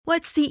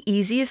What's the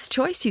easiest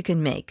choice you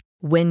can make?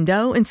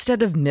 Window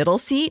instead of middle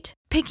seat?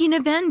 Picking a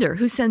vendor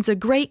who sends a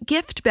great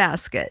gift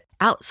basket?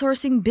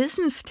 Outsourcing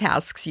business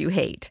tasks you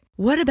hate?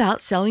 What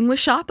about selling with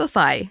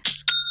Shopify?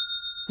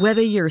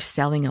 Whether you're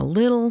selling a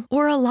little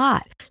or a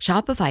lot,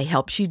 Shopify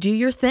helps you do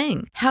your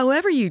thing,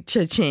 however you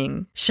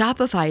cha-ching.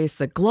 Shopify is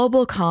the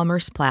global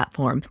commerce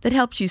platform that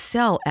helps you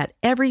sell at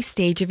every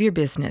stage of your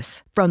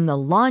business. From the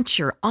launch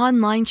your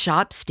online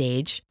shop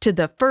stage to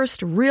the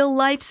first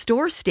real-life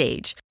store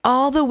stage,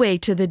 all the way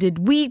to the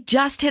did we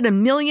just hit a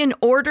million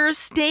orders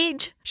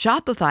stage.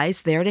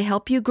 Shopify's there to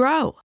help you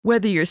grow.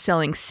 Whether you're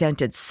selling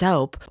scented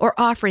soap or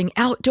offering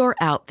outdoor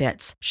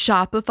outfits,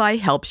 Shopify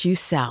helps you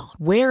sell.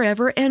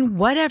 Wherever and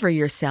whatever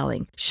you're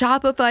selling,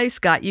 Shopify's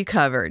got you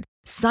covered.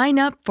 Sign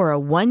up for a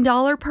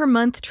 $1 per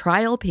month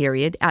trial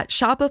period at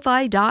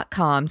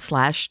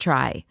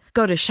shopify.com/try.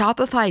 Go to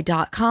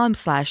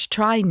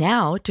shopify.com/try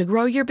now to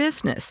grow your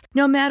business,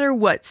 no matter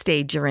what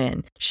stage you're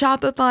in.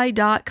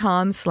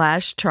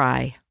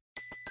 Shopify.com/try.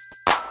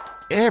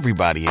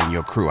 Everybody in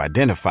your crew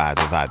identifies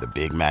as either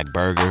Big Mac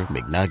Burger,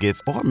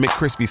 McNuggets, or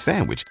McCrispy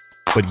Sandwich.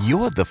 But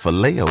you're the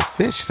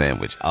Filet-O-Fish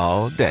Sandwich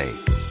all day.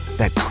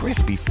 That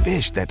crispy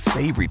fish, that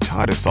savory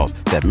tartar sauce,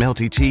 that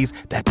melty cheese,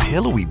 that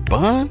pillowy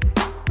bun.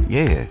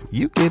 Yeah,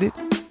 you get it.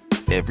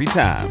 Every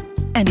time.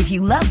 And if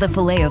you love the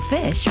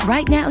Filet-O-Fish,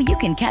 right now you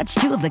can catch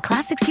two of the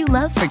classics you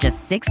love for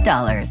just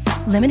 $6.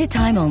 Limited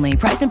time only.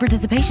 Price and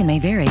participation may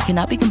vary.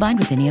 Cannot be combined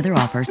with any other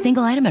offer.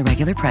 Single item at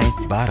regular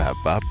price.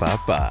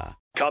 Ba-da-ba-ba-ba.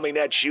 Coming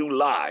at you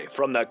live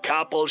from the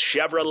Coppel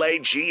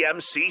Chevrolet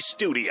GMC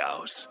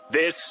studios.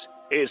 This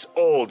is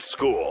Old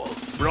School.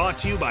 Brought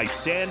to you by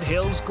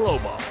Sandhills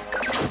Global.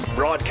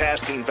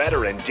 Broadcasting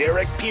veteran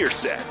Derek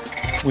Pearson.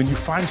 When you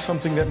find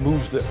something that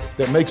moves them,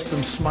 that makes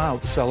them smile,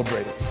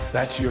 celebrate it.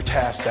 That's your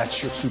task.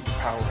 That's your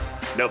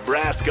superpower.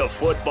 Nebraska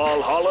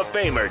Football Hall of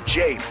Famer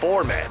Jay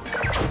Foreman.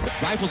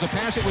 Rifles a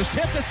pass. It was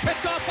tipped. It's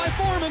picked off by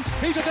Foreman.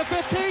 He's at the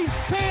 15,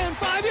 10,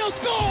 5. He'll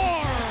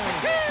score!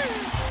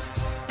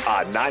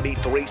 On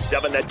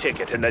 93.7 The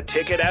Ticket and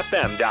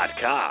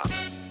theticketfm.com.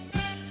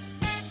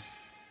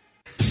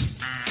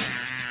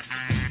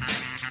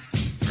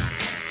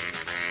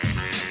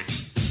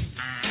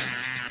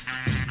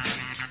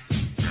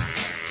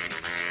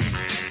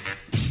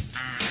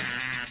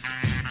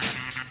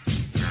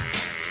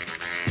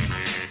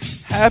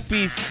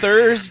 Happy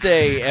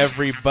Thursday,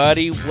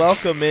 everybody.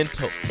 Welcome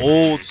into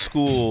Old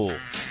School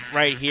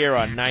right here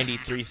on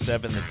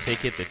 93.7 The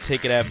Ticket,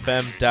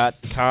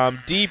 theticketfm.com.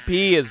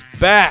 DP is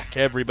back,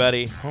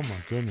 everybody. Oh, my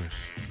goodness.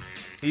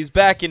 He's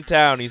back in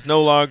town. He's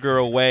no longer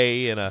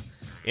away in a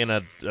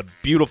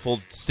beautiful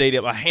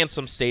stadium, a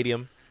handsome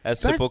stadium,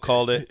 as Sippo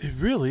called it. It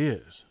really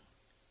is.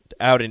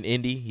 Out in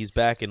Indy. He's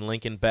back in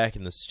Lincoln, back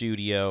in the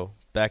studio,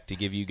 back to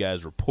give you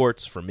guys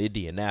reports from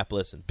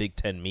Indianapolis and Big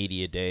Ten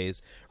Media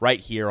Days right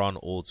here on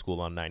Old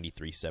School on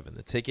 93.7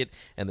 The Ticket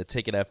and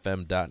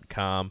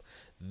theticketfm.com.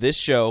 This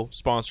show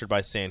sponsored by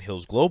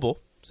Sandhills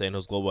Global.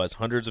 Sandhills Global has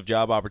hundreds of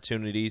job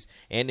opportunities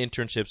and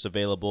internships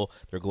available.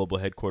 Their global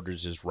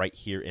headquarters is right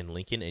here in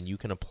Lincoln, and you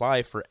can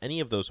apply for any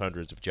of those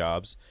hundreds of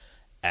jobs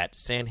at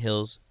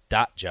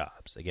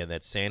sandhills.jobs. Again,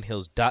 that's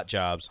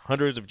sandhills.jobs.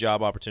 Hundreds of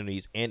job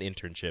opportunities and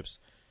internships.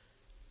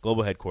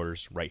 Global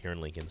headquarters right here in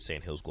Lincoln,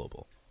 Sandhills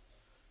Global.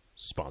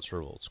 Sponsor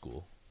of Old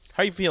School.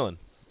 How you feeling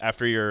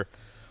after your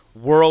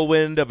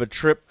whirlwind of a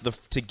trip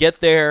to get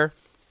there,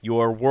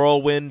 your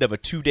whirlwind of a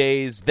 2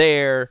 days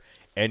there,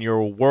 and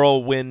your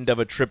whirlwind of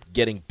a trip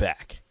getting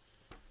back?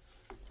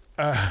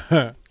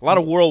 A lot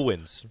of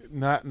whirlwinds.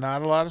 Not a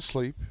lot of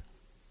sleep.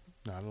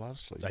 Not a lot of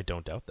sleep. I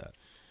don't doubt that.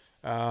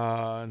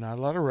 Not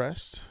a lot of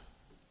rest.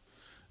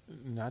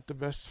 Not the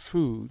best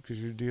food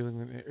because you're dealing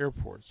with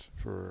airports.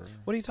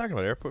 What are you talking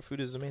about? Airport food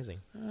is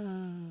amazing,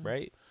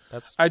 right?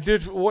 I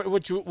did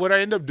what I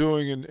end up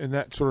doing in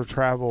that sort of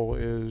travel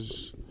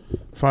is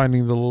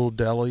finding the little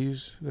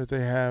delis that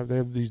they have. They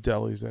have these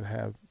delis that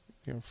have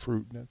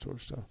fruit and that sort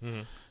of stuff.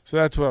 Mm-hmm. So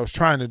that's what I was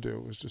trying to do,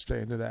 was to stay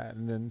into that.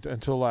 And then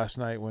until last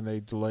night when they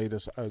delayed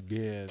us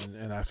again,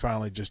 and I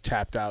finally just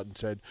tapped out and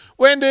said,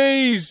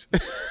 Wendy's!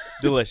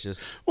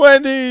 Delicious.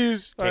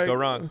 Wendy's! Can't go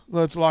wrong.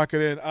 Let's lock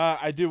it in.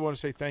 I do want to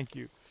say thank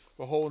you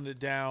for holding it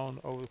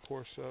down over the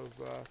course of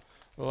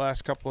the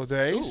last couple of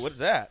days. Ooh, what is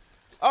that?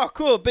 Oh,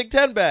 cool. Big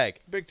Ten bag.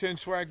 Big Ten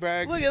swag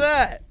bag. Look at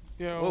that.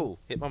 Whoa,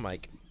 hit my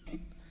mic.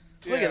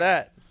 Look at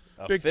that.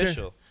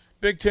 Official.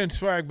 Big Ten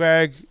swag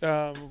bag.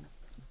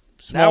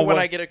 Now when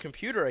I get a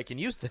computer, I can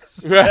use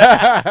this. Well,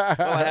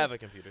 I have a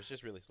computer. It's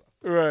just really slow.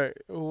 Right.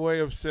 A way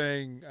of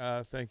saying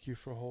thank you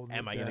for holding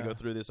Am I going to go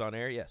through this on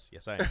air? Yes.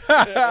 Yes, I am.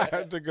 I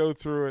have to go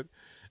through it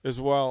as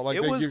well. Like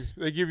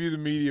they give you the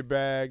media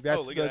bag.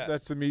 That's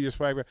that's the media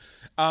swag bag.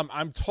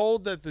 I'm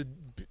told that the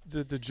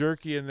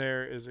jerky in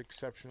there is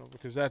exceptional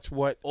because that's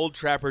what Old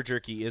Trapper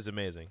jerky is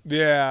amazing.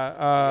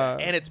 Yeah.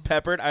 And it's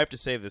peppered. I have to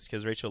save this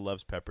because Rachel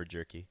loves peppered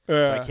jerky,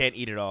 so I can't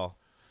eat it all.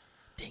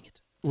 Dang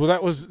it. Well,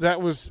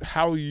 that was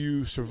how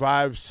you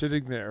survived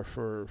sitting there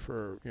for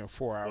 4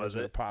 hours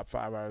at a pop,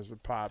 5 hours at a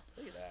pop.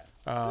 Look at that.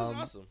 That was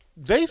awesome.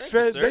 They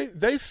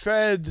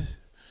fed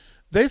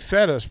They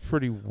fed us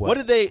pretty well. What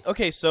did they?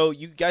 Okay, so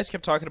you guys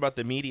kept talking about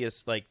the media,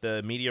 like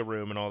the media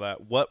room and all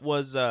that. What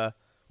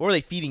were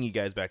they feeding you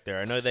guys back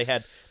there? I know they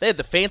had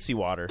the fancy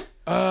water.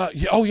 Yeah,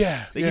 oh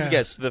yeah, They give you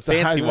guys the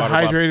fancy water.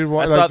 hydrated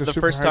water. I saw like the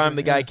first time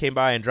the guy came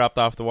by and dropped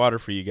off the water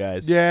for you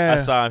guys. Yeah,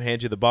 I saw him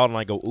hand you the bottle,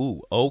 and I go,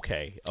 "Ooh,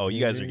 okay. Oh, you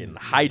guys are getting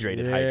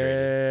hydrated.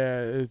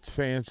 Yeah, it's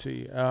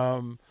fancy.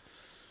 So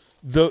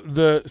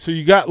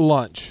you got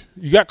lunch,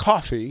 you got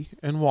coffee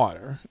and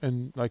water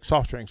and like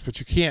soft drinks, but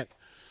you can't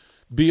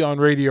be on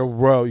Radio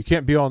Row. You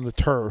can't be on the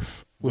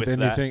turf with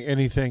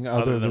anything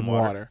other than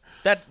water.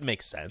 That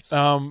makes sense.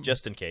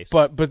 Just in case.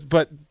 But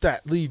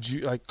that leads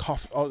you like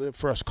coffee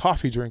for us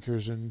coffee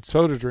drinkers and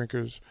soda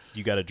drinkers.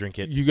 You got to drink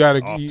it. You got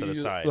off to the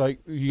side. Like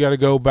you got to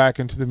go back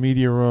into the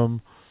media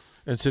room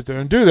and sit there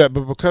and do that.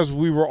 But because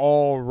we were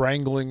all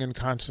wrangling and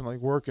constantly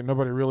working,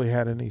 nobody really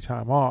had any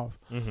time off.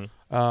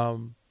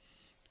 Mm-hmm.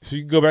 So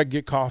you can go back and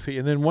get coffee,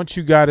 and then once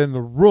you got in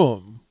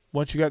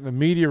the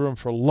media room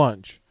for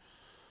lunch,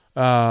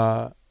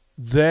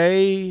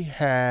 they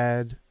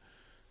had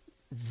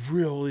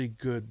really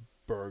good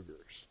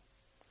burgers.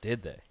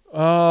 Did they?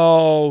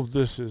 Oh,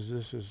 this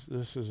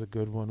is a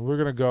good one. We're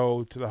gonna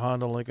go to the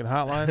Honda Lincoln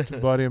Hotline. It's a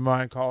buddy of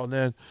mine calling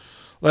in.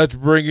 Let's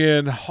bring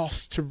in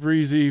Hoss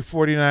Tabrizi,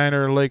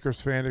 49er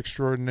Lakers fan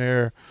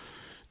extraordinaire,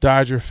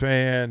 Dodger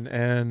fan,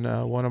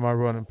 and one of my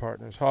running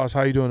partners. Hoss,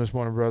 how you doing this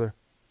morning, brother?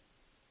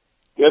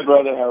 Good,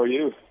 brother. How are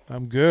you?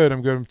 I'm good.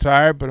 I'm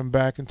tired, but I'm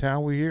back in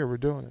town. We're here. We're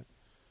doing it.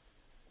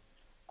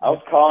 I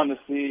was calling to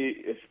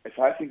see if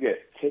I could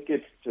get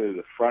tickets to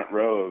the front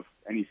row of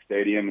any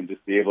stadium and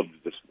just be able to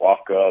just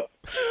walk up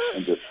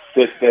and just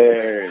sit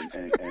there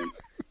and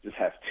just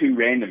have two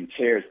random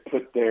chairs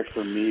put there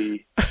for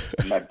me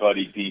and my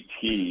buddy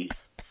DT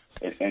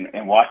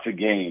and watch a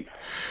game.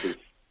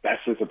 That's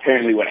just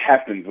apparently what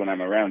happens when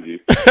I'm around you.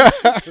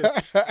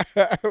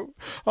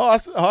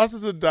 Hoss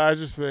is a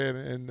Dodgers fan,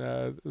 and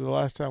the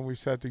last time we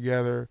sat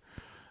together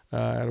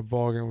at a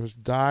ball game was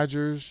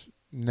Dodgers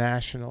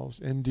Nationals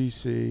in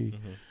D.C.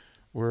 Mm-hmm.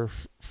 We're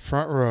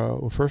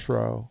first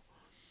row,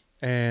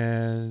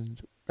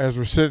 and as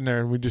we're sitting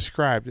there, and we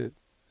described it,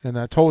 and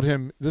I told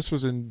him this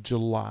was in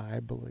July,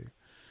 I believe.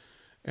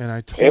 And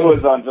I told it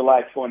was on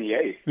July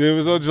 28th. It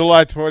was on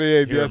July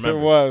 28th. Yes, it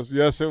was.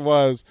 Yes, it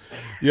was.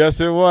 Yes,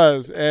 it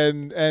was.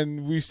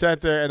 And we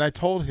sat there, and I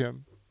told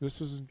him this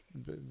is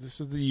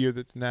the year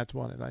that the Nats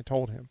won it. And I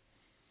told him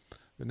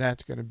the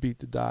Nats are going to beat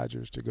the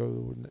Dodgers to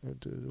go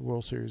to the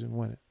World Series and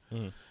win it.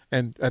 Mm.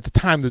 And at the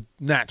time, the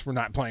Nats were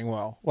not playing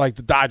well. Like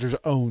the Dodgers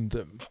owned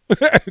them.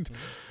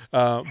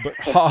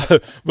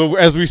 But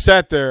as we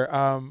sat there,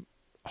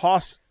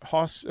 Hoss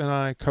and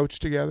I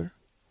coached together.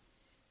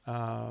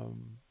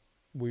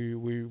 We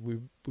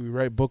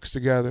write books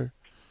together,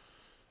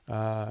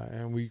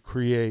 and we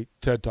create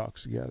TED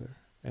Talks together.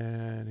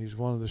 And he's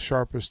one of the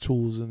sharpest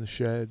tools in the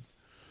shed,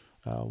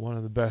 one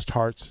of the best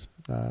hearts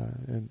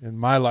in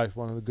my life,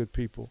 one of the good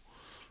people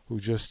who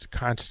just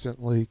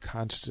constantly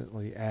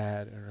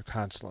add and are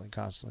constantly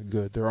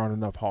good. There aren't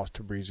enough Hoss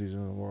Tabrizis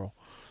in the world.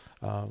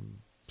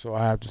 So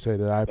I have to say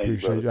that I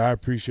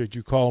appreciate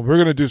you calling. We're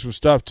going to do some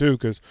stuff too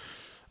because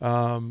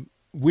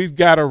we've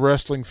got a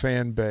wrestling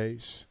fan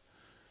base.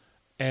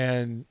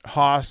 And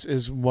Hoss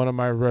is one of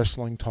my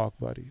wrestling talk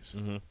buddies.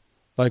 Mm-hmm.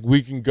 Like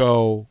we can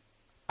go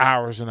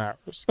hours and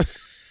hours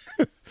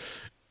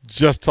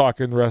just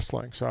talking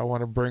wrestling. So I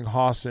want to bring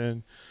Hoss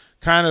in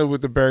kind of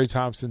with the Barry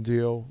Thompson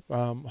deal.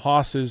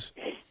 Hoss is,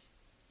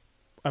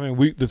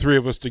 the three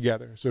of us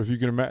together. So if you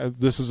can imagine,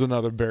 this is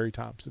another Barry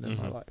Thompson in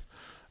my life.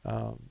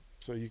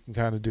 So you can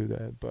kind of do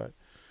that. But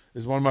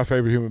he's one of my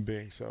favorite human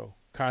beings. So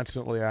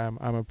constantly I'm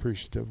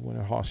appreciative when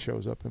a Hoss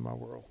shows up in my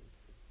world.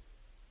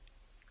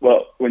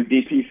 Well, when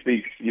DP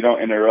speaks, you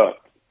don't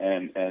interrupt.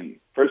 And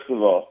first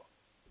of all,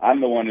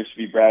 I'm the one who should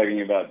be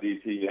bragging about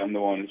DP. I'm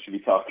the one who should be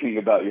talking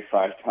about your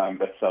 5-time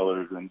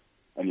bestsellers and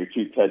your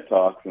 2 TED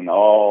Talks and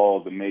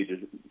all the major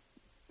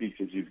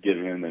speeches you've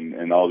given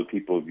and all the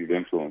people you've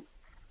influenced.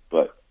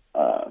 But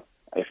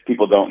if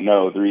people don't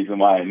know, the reason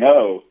why I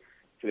know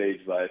today's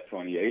July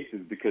 28th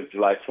is because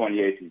July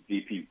 28th is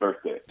DP's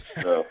birthday.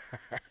 So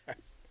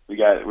we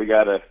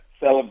got to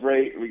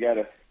celebrate. We got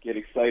to get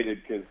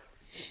excited because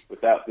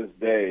without this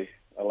day,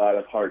 a lot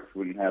of hearts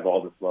wouldn't have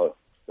all this love.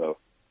 So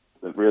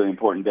it's a really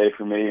important day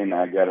for me, and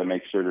I got to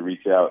make sure to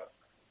reach out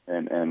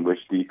and wish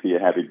DP a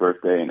happy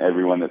birthday, and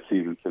everyone that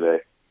sees him today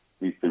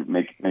needs to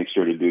make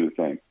sure to do the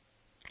same.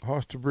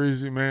 Hoss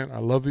Tabrizi, man, I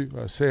love you.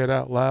 I say it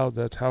out loud.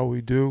 That's how we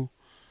do.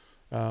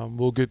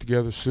 We'll get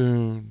together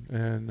soon,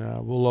 and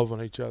we'll love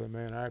on each other,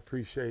 man. I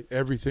appreciate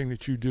everything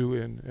that you do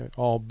and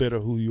all bit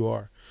of who you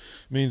are.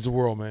 It means the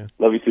world, man.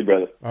 Love you too,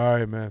 brother. All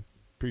right, man.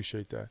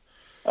 Appreciate that.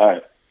 All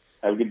right.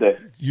 Have a good day.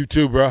 You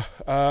too, bro.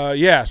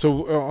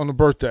 So on the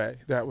birthday,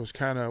 that was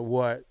kind of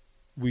what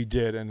we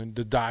did, and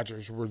the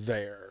Dodgers were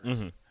there.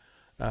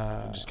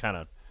 Mm-hmm. Just kind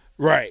of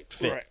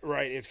fit.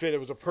 Right. It fit. It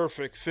was a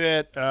perfect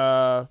fit.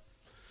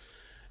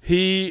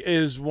 He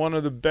is one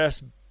of the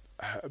best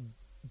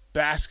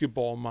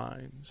basketball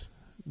minds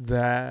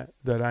that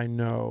I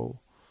know.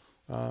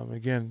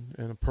 Again,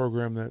 in a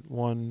program that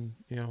won,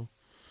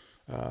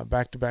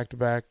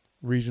 back-to-back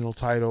regional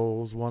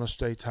titles, won a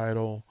state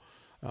title.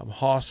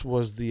 Haas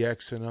was the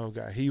X and O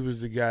guy. He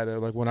was the guy that,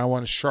 like, when I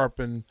want to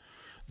sharpen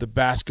the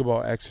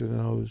basketball X and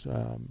O's,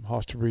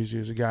 Haas Tabrizi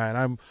is a guy,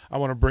 and I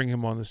want to bring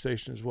him on the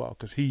station as well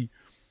because he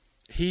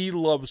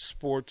loves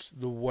sports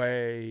the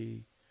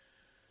way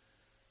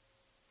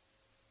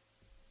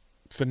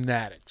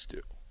fanatics do.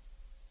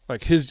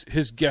 Like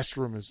his guest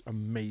room is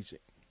amazing.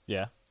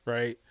 Yeah.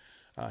 Right.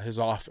 His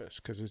office,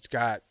 because it's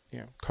got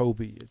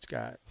Kobe, it's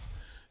got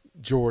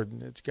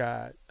Jordan, it's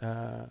got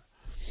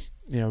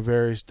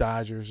various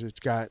Dodgers, it's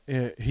got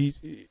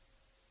he's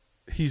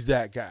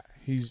that guy.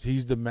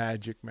 He's the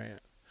Magic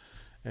Man,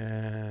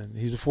 and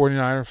he's a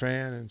 49er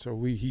fan, and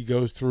so he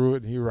goes through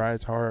it and he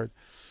rides hard.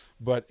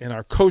 But in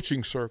our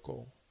coaching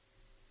circle,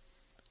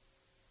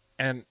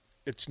 and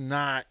it's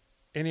not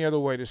any other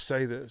way to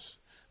say this,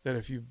 that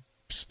if you've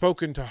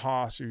spoken to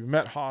Haas or you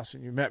met Haas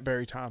and you met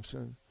Barry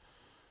Thompson,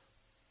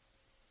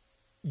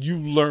 you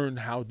learn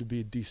how to be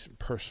a decent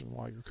person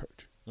while you're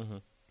coaching. Mm-hmm.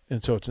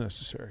 And so it's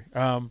necessary.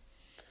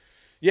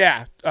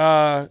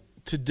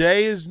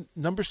 Today is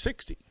number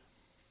 60.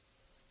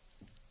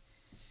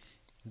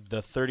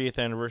 The 30th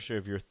anniversary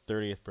of your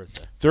 30th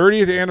birthday.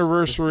 30th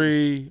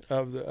anniversary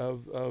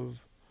of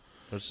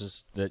which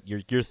is that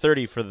you're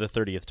 30 for the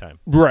 30th time.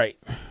 Right.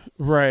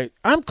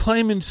 I'm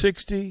claiming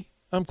 60.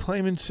 Are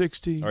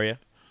you?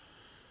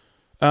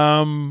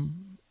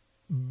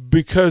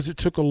 Because it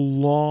took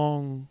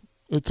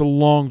it's a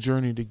long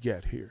journey to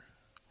get here.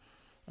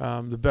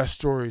 The best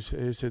stories,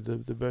 I said,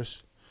 the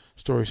best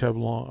stories have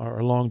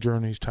long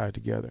journeys tied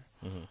together.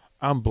 Mm-hmm.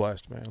 I'm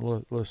blessed, man.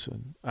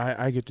 Listen,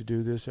 I get to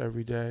do this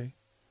every day.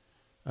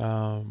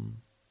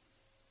 I'm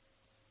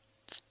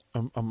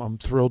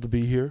thrilled to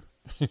be here.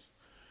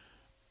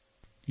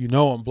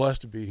 I'm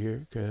blessed to be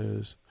here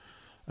because,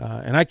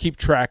 and I keep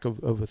track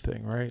of a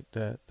thing, right?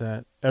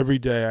 That every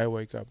day I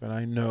wake up and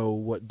I know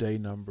what day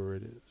number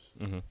it is,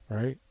 mm-hmm.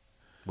 right?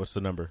 What's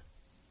the number?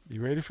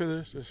 You ready for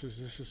this? This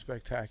is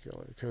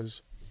spectacular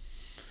because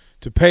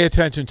to pay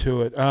attention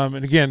to it,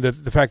 and again,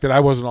 the fact that I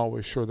wasn't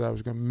always sure that I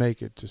was going to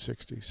make it to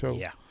 60. So,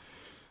 yeah.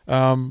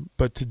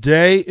 But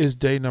today is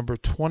day number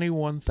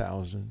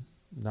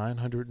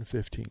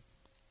 21,915.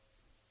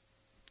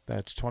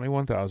 That's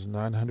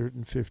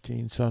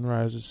 21,915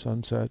 sunrises,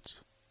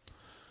 sunsets,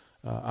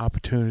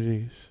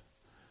 opportunities,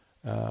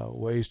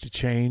 ways to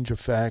change,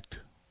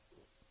 affect,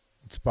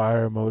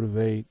 inspire,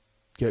 motivate,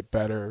 get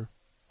better.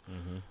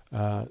 Mm-hmm.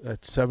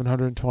 That's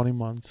 720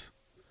 months,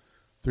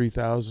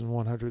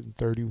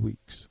 3,130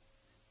 weeks.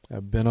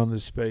 I've been on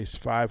this space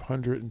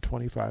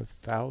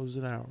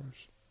 525,000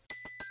 hours.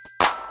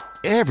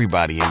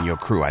 Everybody in your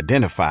crew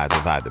identifies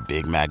as either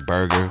Big Mac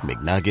Burger,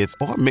 McNuggets,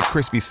 or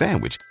McCrispy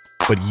Sandwich.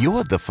 But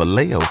you're the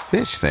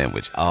Filet-O-Fish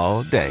Sandwich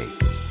all day.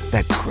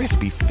 That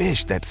crispy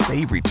fish, that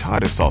savory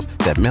tartar sauce,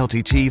 that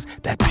melty cheese,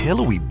 that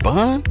pillowy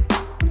bun.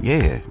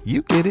 Yeah,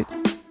 you get it.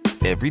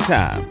 Every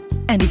time.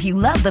 And if you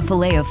love the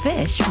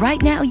Filet-O-Fish, right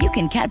now you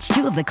can catch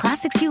two of the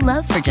classics you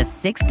love for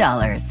just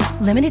 $6.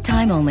 Limited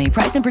time only.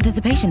 Price and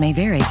participation may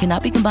vary.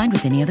 Cannot be combined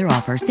with any other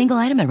offer. Single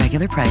item at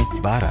regular price.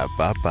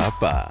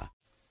 Ba-da-ba-ba-ba.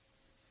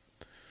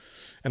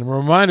 And I'm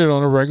reminded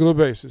on a regular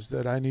basis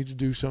that I need to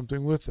do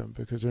something with them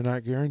because they're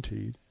not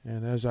guaranteed.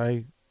 And as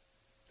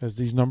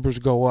these numbers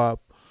go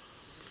up,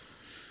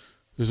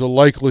 there's a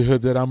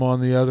likelihood that I'm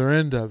on the other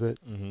end of it.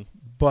 Mm-hmm.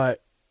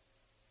 But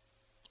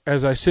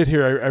as I sit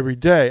here every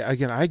day,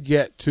 again, I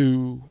get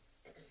to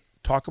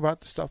talk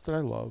about the stuff that I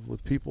love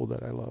with people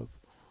that I love,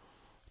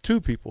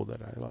 to people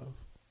that I love.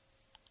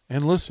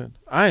 And listen,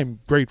 I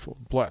am grateful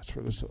and blessed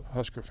for this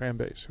Husker fan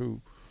base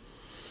who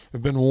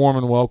have been warm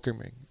and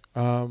welcoming.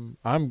 I'm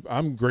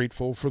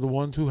grateful for the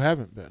ones who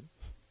haven't been,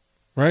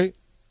 right?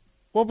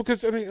 Well,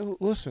 because,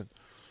 listen,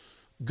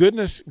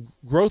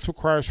 growth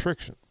requires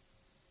friction,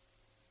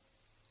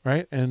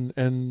 right?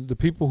 And the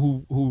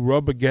people who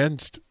rub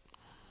against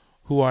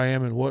who I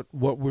am and what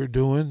we're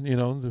doing,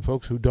 the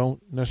folks who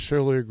don't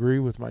necessarily agree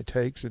with my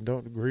takes and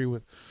don't agree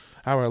with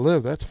how I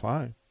live, that's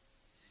fine.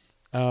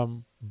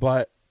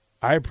 But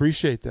I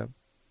appreciate them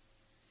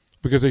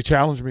because they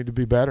challenge me to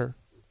be better.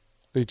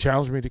 They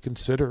challenge me to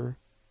consider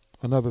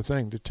another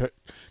thing, to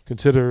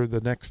consider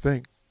the next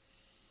thing.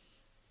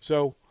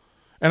 So,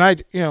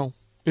 and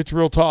it's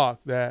real talk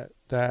that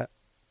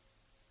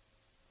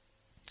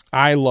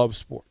I love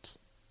sports.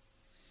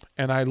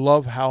 And I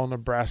love how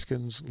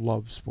Nebraskans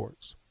love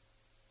sports.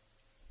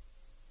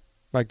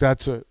 Like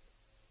that's the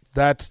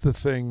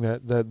thing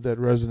that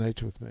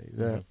resonates with me.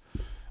 That,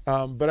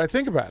 but I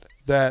think about it,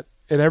 that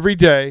and every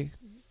day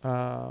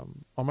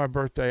on my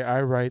birthday,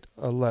 I write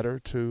a letter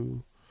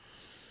to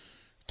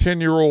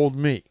 10-year-old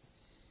me.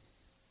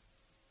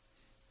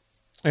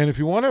 And if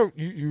you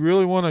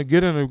really want to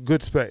get in a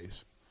good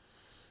space,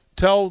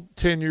 tell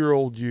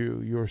 10-year-old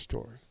you your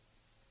story.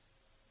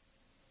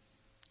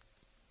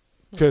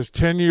 Because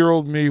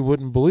 10-year-old me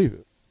wouldn't believe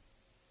it.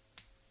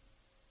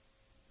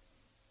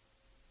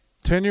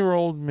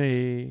 10-year-old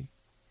me,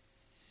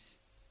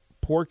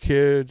 poor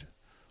kid,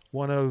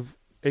 one of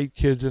 8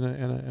 kids in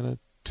a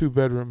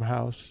 2-bedroom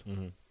house,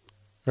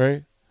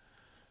 right?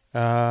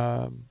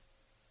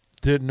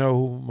 Didn't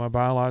know my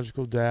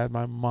biological dad.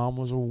 My mom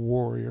was a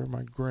warrior.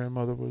 My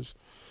grandmother was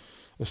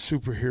a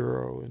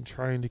superhero and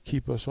trying to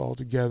keep us all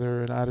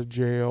together and out of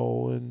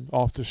jail and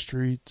off the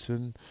streets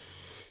and,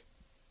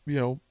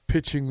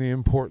 pitching the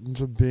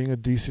importance of being a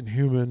decent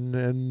human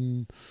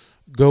and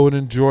go and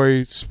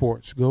enjoy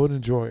sports. Go and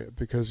enjoy it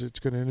because it's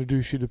going to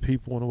introduce you to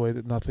people in a way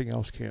that nothing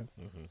else can.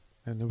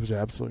 And it was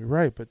absolutely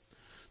right. But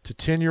to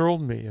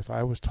 10-year-old me, if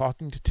I was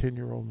talking to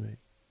 10-year-old me,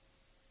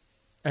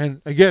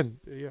 and again,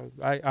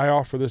 I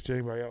offer this to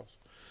anybody else.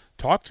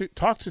 Talk to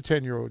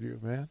 10-year-old you,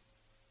 man.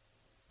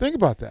 Think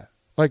about that.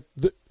 Like,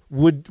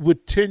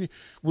 would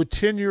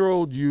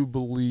 10-year-old you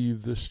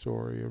believe the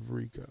story of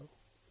Rico?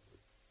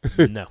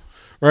 No.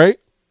 Right?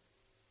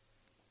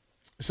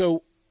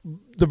 So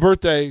the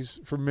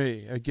birthdays for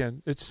me,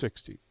 again, it's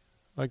 60.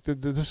 Like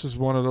this is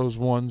one of those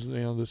ones.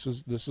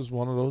 This is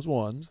one of those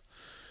ones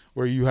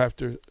where you have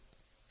to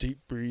deep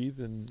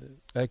breathe and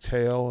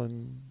exhale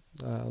and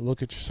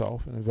look at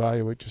yourself and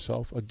evaluate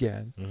yourself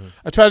again.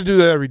 I try to do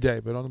that every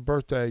day, but on the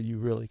birthday, you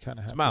really kind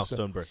of have it's a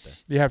milestone birthday.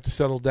 You have to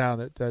settle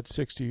down at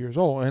 60 years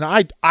old, and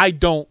I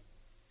don't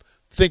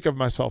think of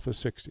myself as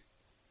 60.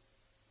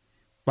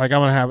 Like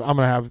I'm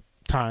gonna have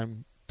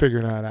time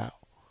figuring that out.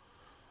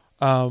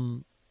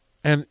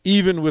 And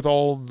even with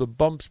all the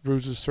bumps,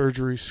 bruises,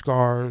 surgery,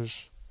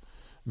 scars,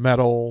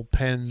 metal,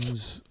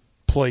 pens,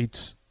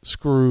 plates,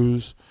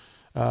 screws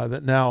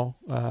that now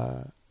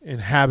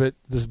inhabit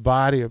this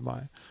body of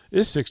mine,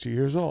 is 60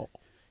 years old.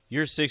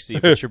 You're 60,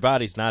 but your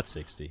body's not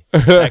 60,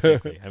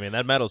 technically. I mean,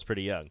 that metal's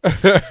pretty young.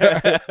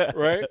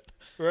 Right?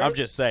 I'm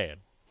just saying.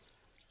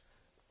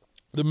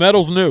 The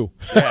metal's new.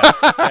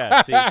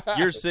 Yeah. See,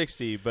 you're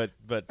 60, but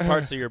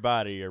parts of your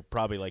body are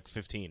probably like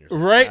 15 or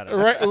something. Right.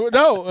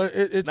 No,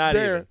 it's not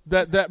there.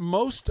 Even. That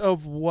most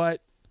of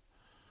what,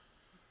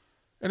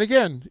 and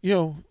again,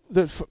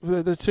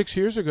 that 6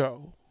 years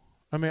ago,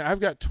 I mean, I've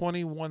got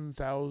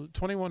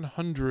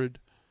 2,100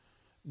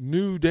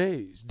 new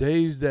days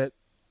that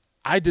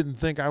I didn't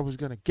think I was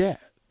going to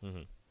get.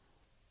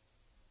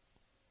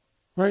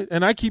 Right,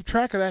 and I keep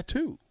track of that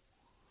too.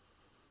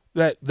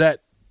 That.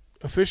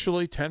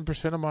 Officially,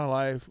 10% of my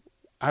life,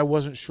 I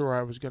wasn't sure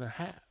I was going to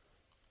have.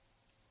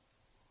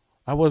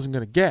 I wasn't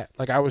going to get.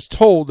 Like, I was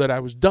told that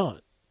I was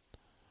done.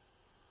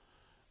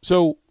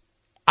 So,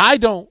 I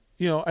don't,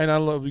 and I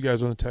love you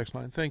guys on the text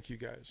line. Thank you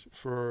guys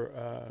for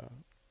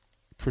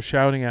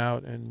shouting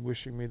out and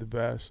wishing me the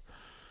best.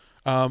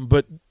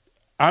 But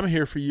I'm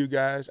here for you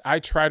guys. I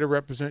try to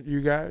represent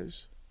you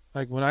guys.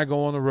 Like, when I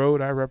go on the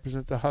road, I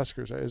represent the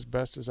Huskers as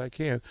best as I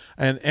can.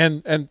 And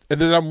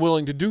that I'm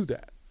willing to do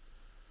that.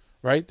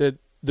 Right, that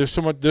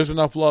there's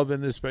enough love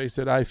in this space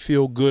that I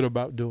feel good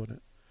about doing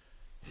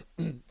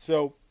it.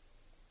 So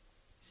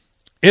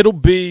it'll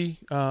be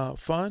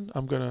fun.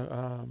 I'm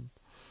gonna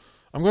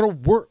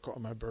work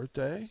on my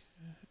birthday.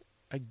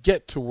 I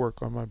get to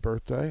work on my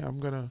birthday. I'm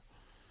gonna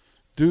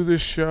do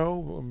this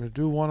show. I'm gonna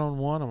do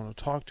one-on-one. I'm gonna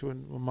talk to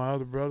my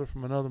other brother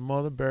from another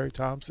mother, Barry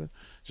Thompson.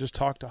 Just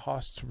talk to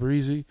Haas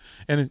Tabrizi.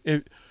 And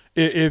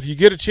if you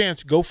get a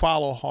chance, go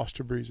follow Haas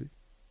Tabrizi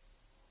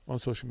on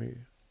social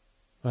media.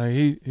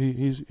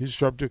 He's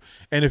sharp too.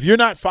 And if you're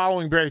not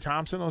following Barry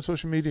Thompson on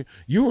social media,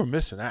 you are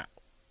missing out.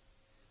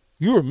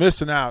 You are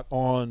missing out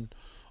on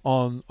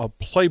a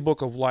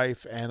playbook of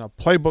life and a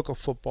playbook of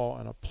football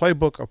and a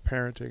playbook of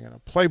parenting and a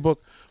playbook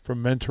for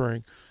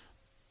mentoring.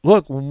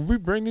 Look, when we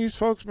bring these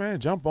folks, man,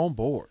 jump on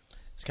board.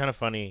 It's kind of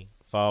funny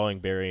following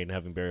Barry and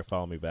having Barry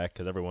follow me back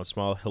because every once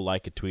in a while he'll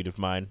like a tweet of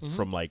mine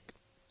from like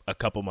a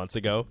couple months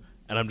ago,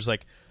 and I'm just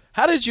like,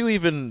 how did you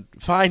even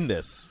find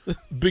this?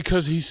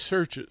 Because he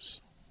searches.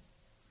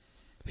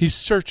 He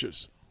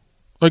searches.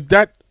 Like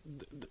that.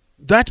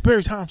 That's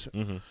Barry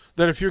Thompson.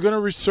 That if you're going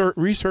to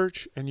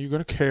research and you're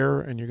going to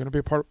care and you're going to be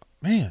a part of,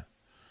 man,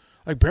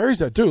 like Barry's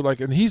that dude. Like,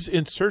 and he's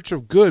in search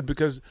of good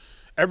because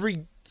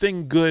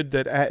everything good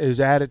that is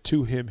added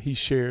to him, he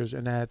shares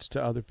and adds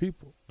to other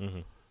people.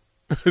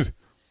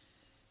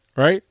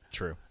 Right?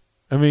 True.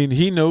 I mean,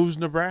 he knows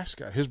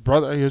Nebraska. His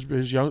brother,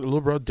 his young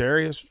little brother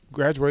Darius,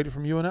 graduated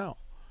from UNL.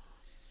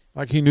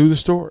 Like, he knew the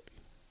story.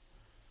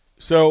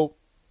 So,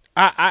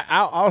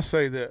 I'll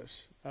say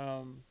this.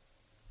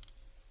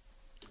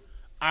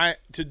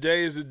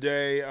 Today is a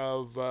day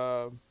of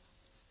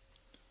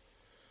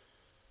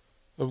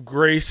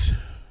grace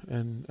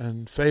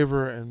and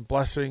favor and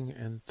blessing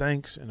and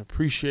thanks and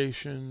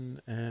appreciation,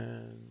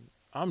 and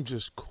I'm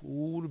just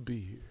cool to be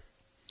here.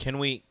 Can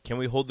we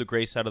hold the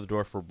grace out of the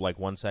door for like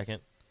 1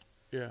 second?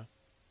 Yeah.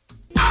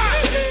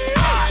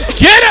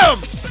 Get him!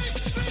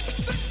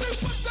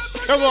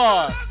 Come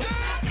on.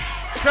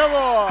 Come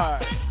on.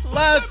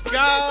 Let's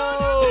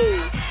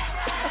go.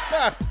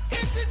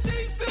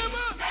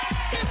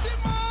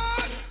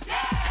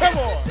 Come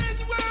on.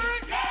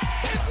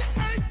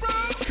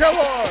 Come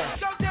on.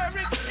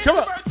 Come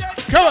on.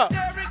 Come on.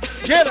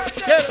 Get him.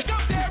 Get him.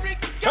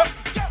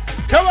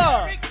 Come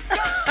on.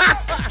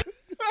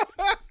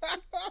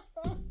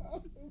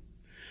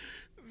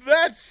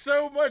 That's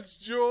so much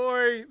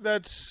joy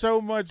That's so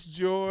much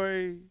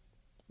joy.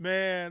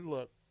 Man,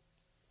 look.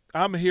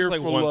 I'm here just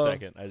like for 1 love.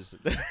 second. I just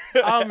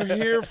I'm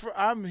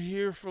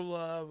here for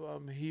love.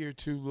 I'm here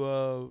to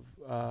love.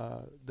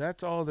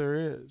 That's all there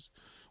is.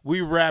 We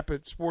wrap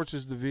it. Sports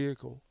is the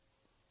vehicle.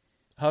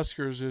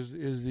 Huskers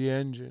is the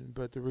engine.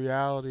 But the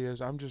reality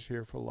is, I'm just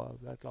here for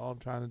love. That's all I'm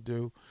trying to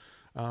do.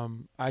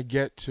 I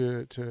get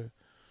to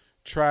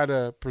try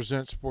to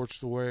present sports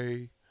the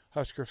way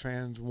Husker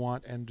fans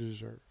want and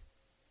deserve.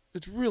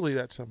 It's really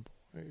that simple.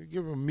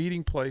 Give them a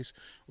meeting place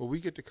where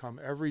we get to come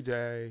every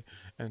day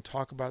and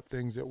talk about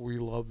things that we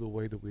love the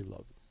way that we love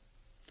them.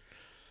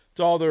 It's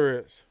all there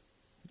is.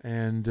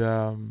 And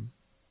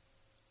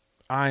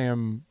I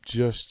am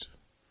just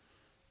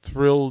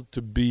thrilled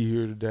to be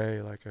here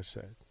today, like I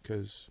said,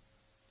 because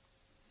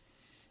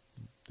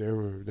there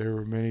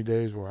were many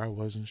days where I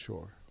wasn't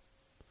sure.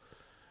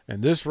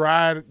 And this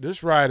ride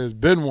has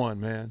been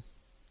one, man.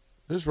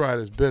 This ride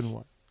has been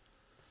one.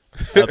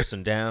 Ups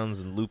and downs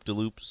and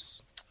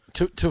loop-de-loops.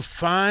 To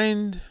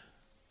find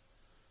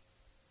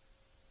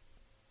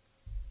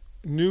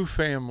new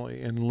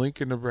family in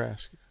Lincoln,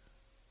 Nebraska.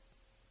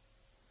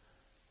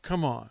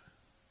 Come on.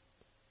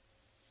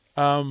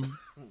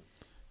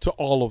 To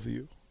all of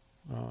you.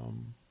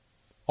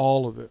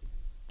 All of it.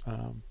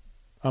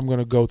 I'm going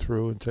to go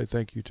through and say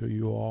thank you to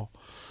you all.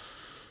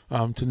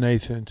 To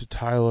Nathan, to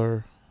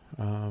Tyler,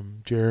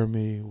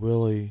 Jeremy,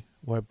 Willie,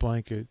 Wet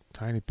Blanket,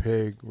 Tiny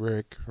Pig,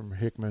 Rick from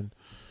Hickman,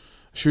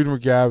 Shooter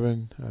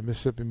McGavin,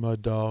 Mississippi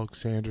Mud Dog,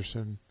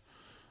 Sanderson,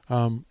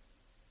 unnamed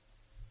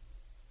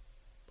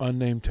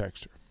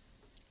texter.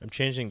 I'm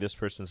changing this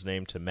person's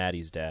name to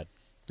Maddie's dad.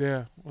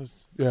 Yeah,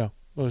 let's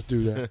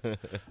do that.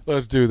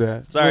 Let's do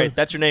that. Sorry,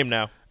 that's your name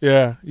now.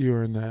 Yeah, you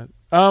were in that.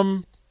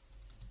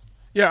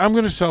 Yeah, I'm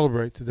going to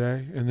celebrate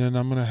today, and then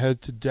I'm going to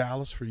head to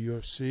Dallas for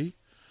UFC.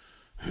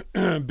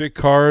 Big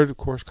card, of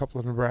course, a couple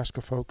of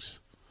Nebraska folks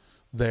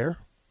there.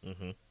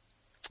 Mm-hmm.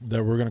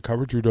 That we're going to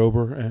cover, Drew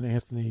Dober and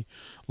Anthony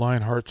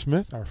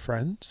Lionheart-Smith, our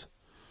friends.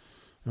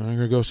 And I'm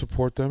going to go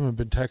support them. I've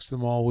been texting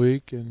them all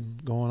week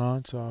and going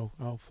on, so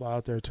I'll fly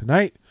out there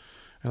tonight,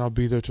 and I'll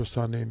be there till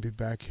Sunday and be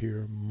back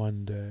here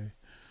Monday.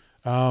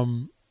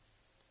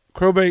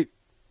 Crowbait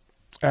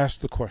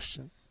asked the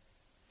question.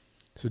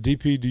 So,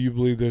 DP, do you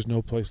believe there's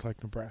no place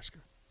like Nebraska?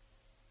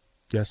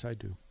 Yes, I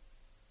do.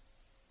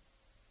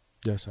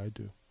 Yes, I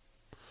do.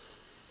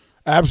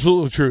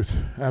 Absolute truth.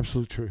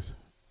 Absolute truth.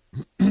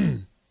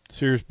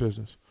 Serious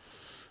business.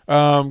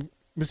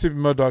 Mississippi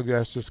Mud Dog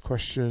asked this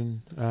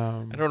question.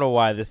 I don't know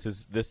why this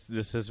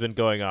has been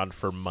going on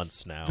for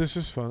months now. This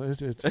is fun.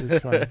 It's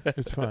fun.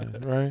 It's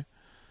fun,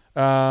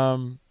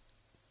 right?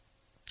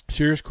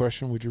 Serious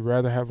question. Would you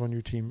rather have on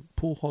your team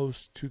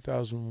Pujols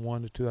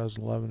 2001 to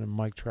 2011 and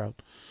Mike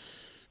Trout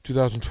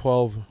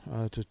 2012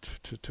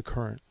 to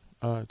current?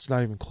 It's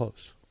not even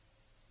close.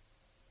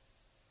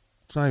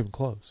 It's not even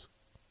close.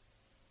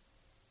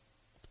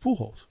 It's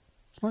Pujols.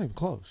 It's not even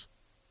close.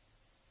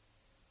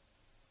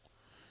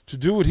 To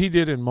do what he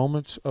did in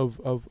moments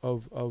of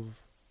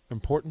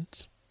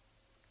importance.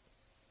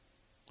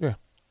 Yeah.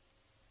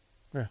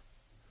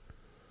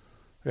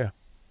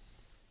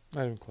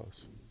 Not even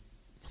close.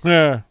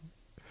 Yeah.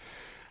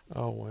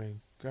 Oh,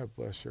 Wayne. God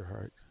bless your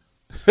heart.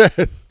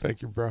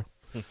 Thank you, bro.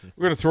 We're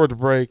going to throw it to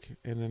break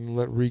and then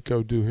let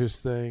Rico do his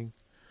thing.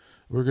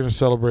 We're going to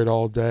celebrate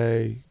all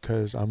day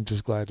because I'm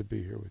just glad to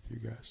be here with you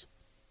guys.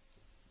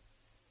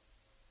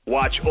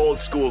 Watch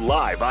Old School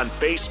live on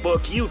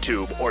Facebook,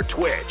 YouTube, or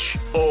Twitch.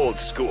 Old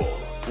School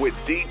with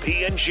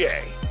DP and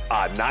J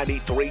on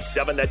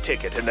 93.7 The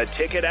Ticket and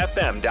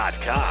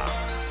theticketfm.com.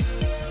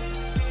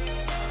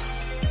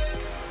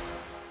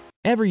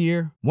 Every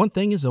year, one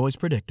thing is always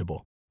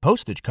predictable.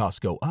 Postage costs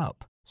go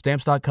up.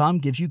 Stamps.com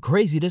gives you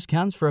crazy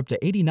discounts for up to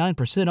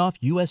 89% off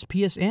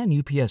USPS and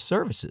UPS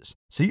services,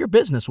 so your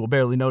business will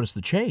barely notice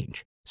the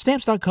change.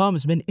 Stamps.com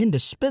has been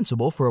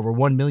indispensable for over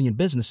 1 million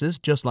businesses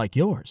just like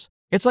yours.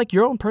 It's like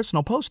your own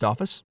personal post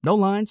office. No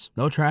lines,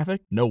 no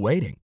traffic, no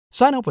waiting.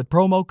 Sign up with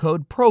promo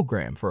code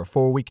PROGRAM for a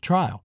 4-week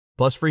trial,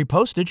 plus free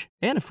postage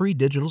and a free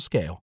digital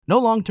scale. No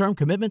long-term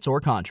commitments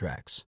or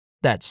contracts.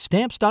 That's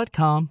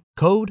Stamps.com,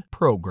 code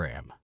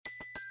PROGRAM.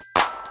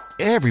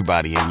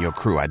 Everybody in your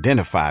crew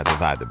identifies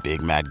as either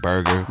Big Mac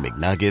Burger,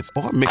 McNuggets,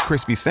 or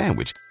McCrispy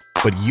Sandwich.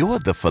 But you're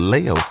the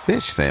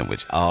Filet-O-Fish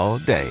Sandwich all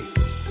day.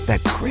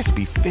 That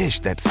crispy fish,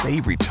 that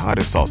savory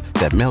tartar sauce,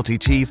 that melty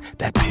cheese,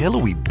 that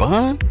pillowy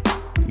bun.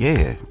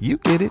 Yeah, you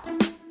get it.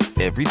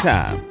 Every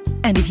time.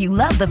 And if you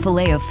love the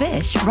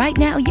Filet-O-Fish, right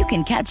now you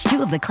can catch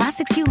 2 of the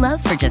classics you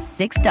love for just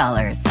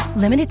 $6.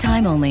 Limited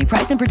time only.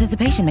 Price and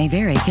participation may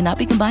vary. Cannot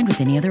be combined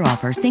with any other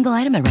offer. Single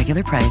item at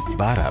regular price.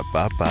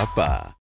 Ba-da-ba-ba-ba.